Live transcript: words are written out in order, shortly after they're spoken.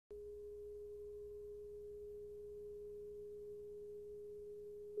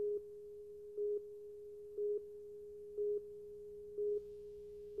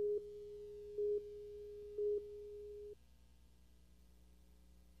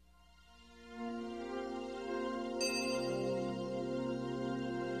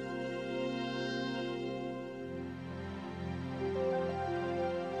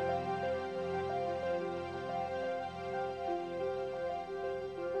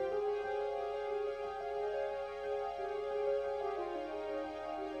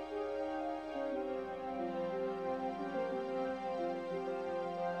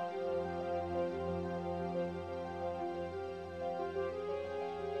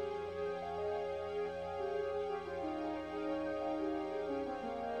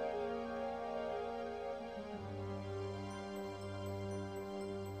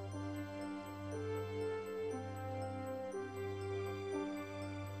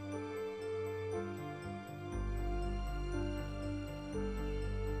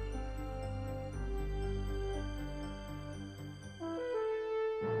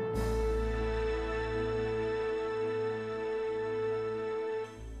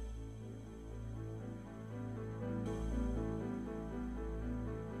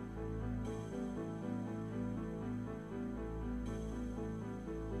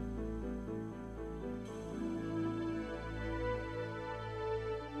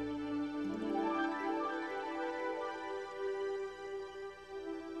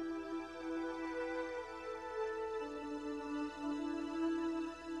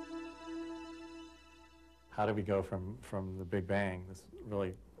how do we go from the Big Bang, this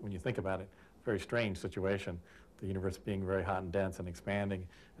really, when you think about it, very strange situation, the universe being very hot and dense and expanding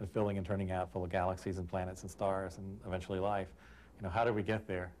and filling and turning out full of galaxies and planets and stars and eventually life. You know, how did we get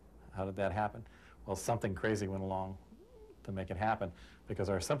there? How did that happen? Well, something crazy went along to make it happen, because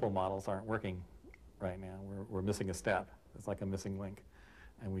our simple models aren't working right now. We're missing a step. It's like a missing link.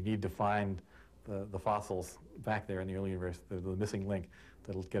 And we need to find the fossils back there in the early universe, the missing link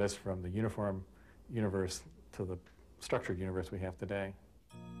that'll get us from the uniform universe to the structured universe we have today.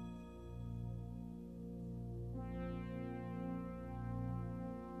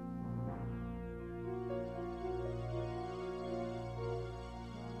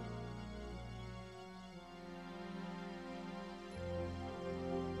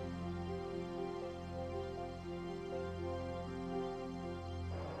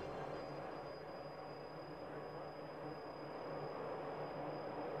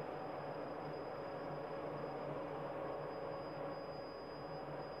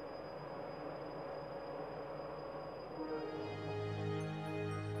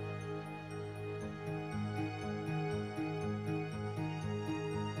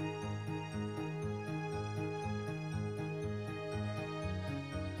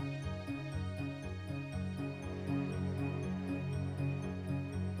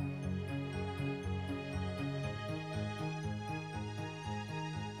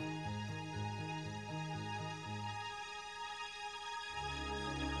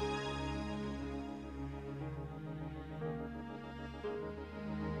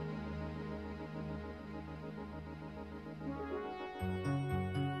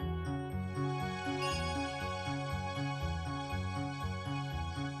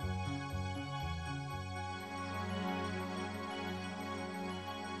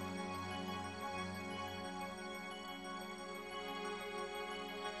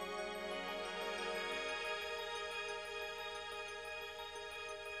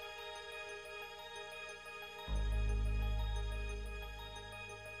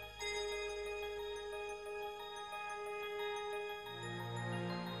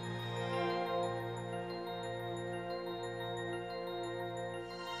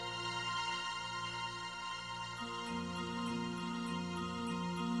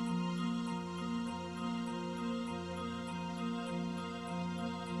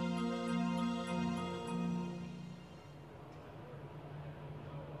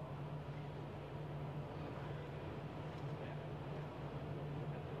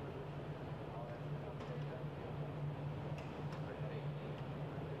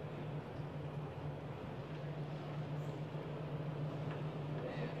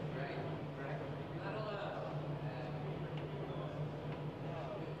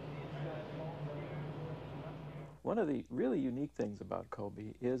 One of the really unique things about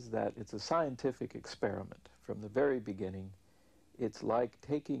COBE is that it's a scientific experiment. From the very beginning, it's like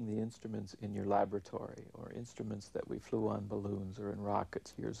taking the instruments in your laboratory, or instruments that we flew on balloons or in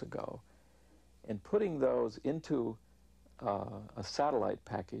rockets years ago, and putting those into a satellite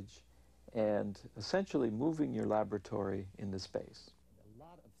package and essentially moving your laboratory into space. A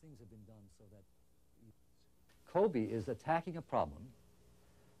lot of things have been done so that COBE is attacking a problem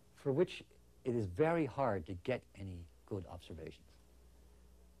for which it is very hard to get any good observations.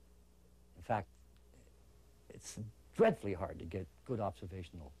 In fact, it's dreadfully hard to get good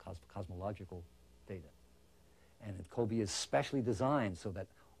observational cosmological data. And COBE is specially designed so that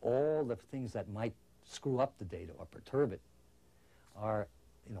all the things that might screw up the data or perturb it are,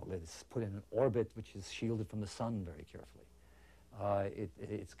 you know, it's put in an orbit which is shielded from the sun very carefully.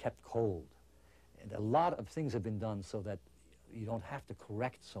 It's kept cold. And a lot of things have been done so that you don't have to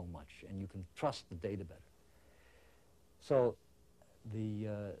correct so much, and you can trust the data better. So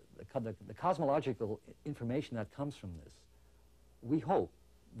the cosmological information that comes from this, we hope,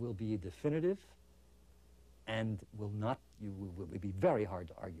 will be definitive and will be very hard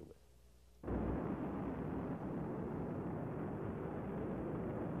to argue with.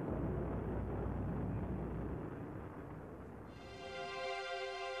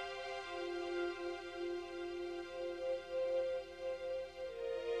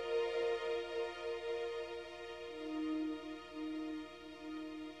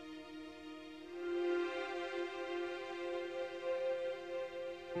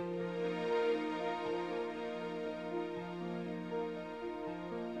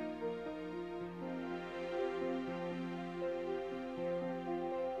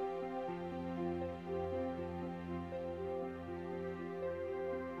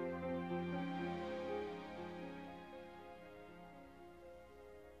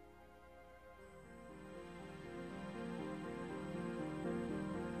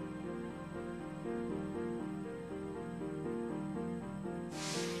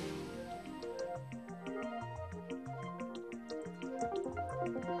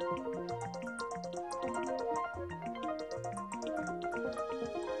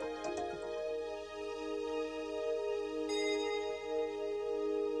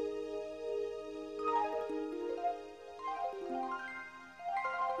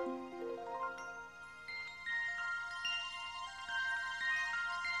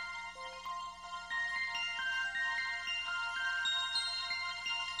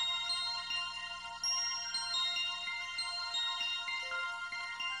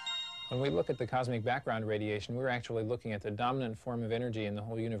 When we look at the cosmic background radiation, we're actually looking at the dominant form of energy in the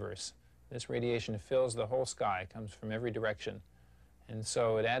whole universe. This radiation fills the whole sky, comes from every direction. And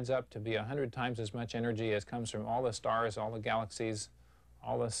so it adds up to be 100 times as much energy as comes from all the stars, all the galaxies,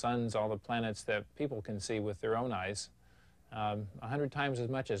 all the suns, all the planets that people can see with their own eyes. 100 times as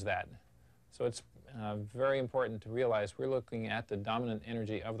much as that. So it's very important to realize we're looking at the dominant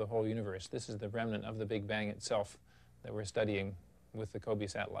energy of the whole universe. This is the remnant of the Big Bang itself that we're studying with the COBE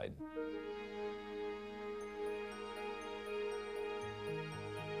satellite.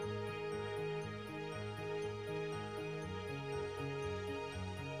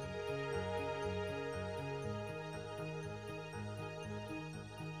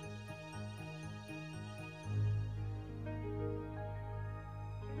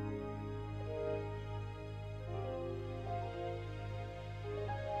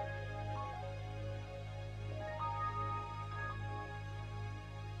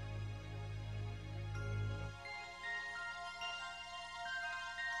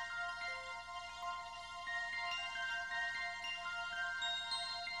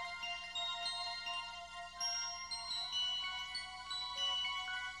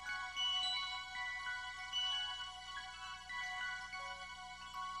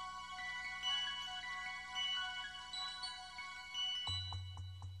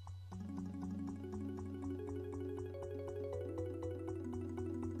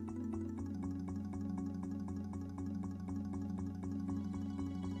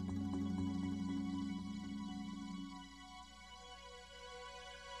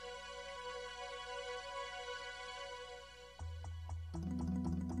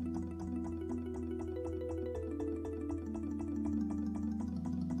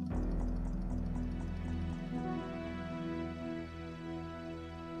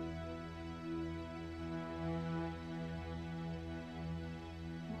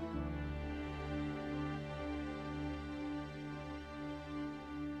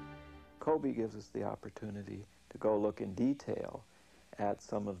 COBE gives us the opportunity to go look in detail at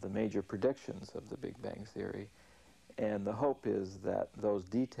some of the major predictions of the Big Bang Theory, and the hope is that those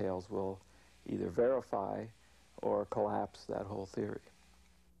details will either verify or collapse that whole theory.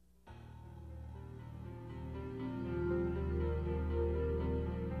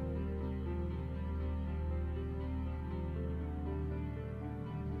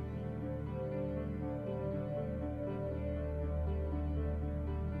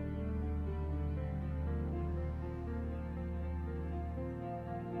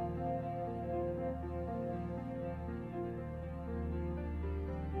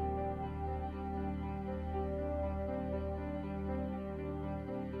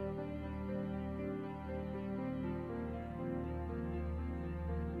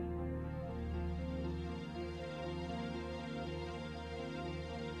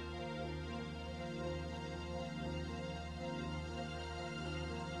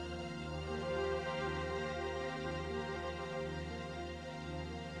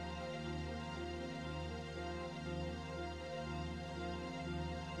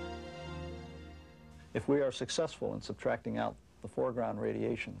 If we are successful in subtracting out the foreground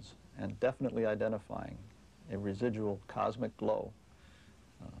radiations and definitely identifying a residual cosmic glow,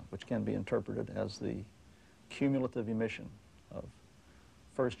 which can be interpreted as the cumulative emission of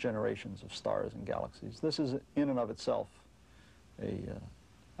first generations of stars and galaxies, this is in and of itself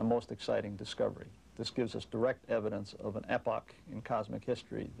a most exciting discovery. This gives us direct evidence of an epoch in cosmic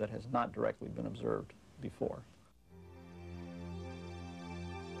history that has not directly been observed before.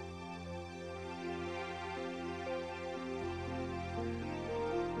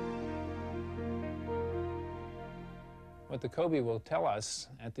 What the COBE will tell us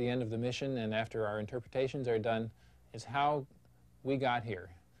at the end of the mission and after our interpretations are done is how we got here,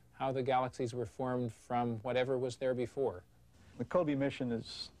 how the galaxies were formed from whatever was there before. The COBE mission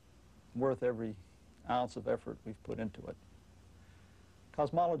is worth every ounce of effort we've put into it.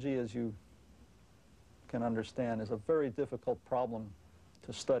 Cosmology, as you can understand, is a very difficult problem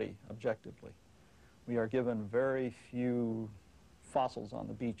to study objectively. We are given very few fossils on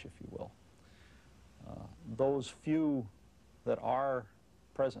the beach, if you will. Those few that are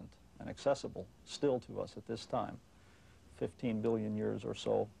present and accessible still to us at this time, 15 billion years or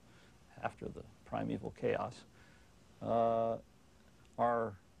so after the primeval chaos,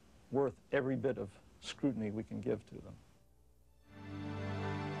 are worth every bit of scrutiny we can give to them.